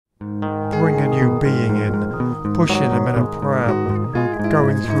bring a new being in, pushing him in a pram,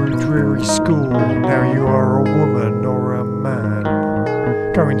 going through dreary school, now you are a woman or a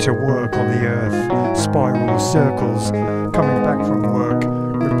man. Going to work on the earth, spiral circles, coming back from work,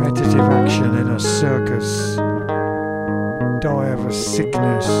 repetitive action in a circus. Die of a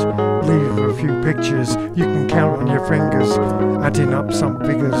sickness, leave a few pictures you can count on your fingers, adding up some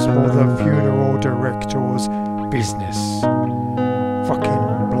figures for the funeral director's business.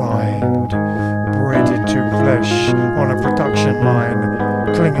 Fucking blind, bred into flesh on a production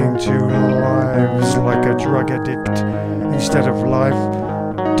line, clinging to lives like a drug addict instead of life,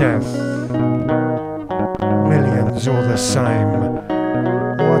 death. Millions all the same.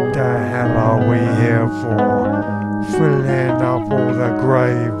 What the hell are we here for? Filling up all the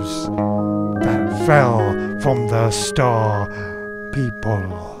graves that fell from the star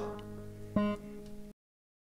people.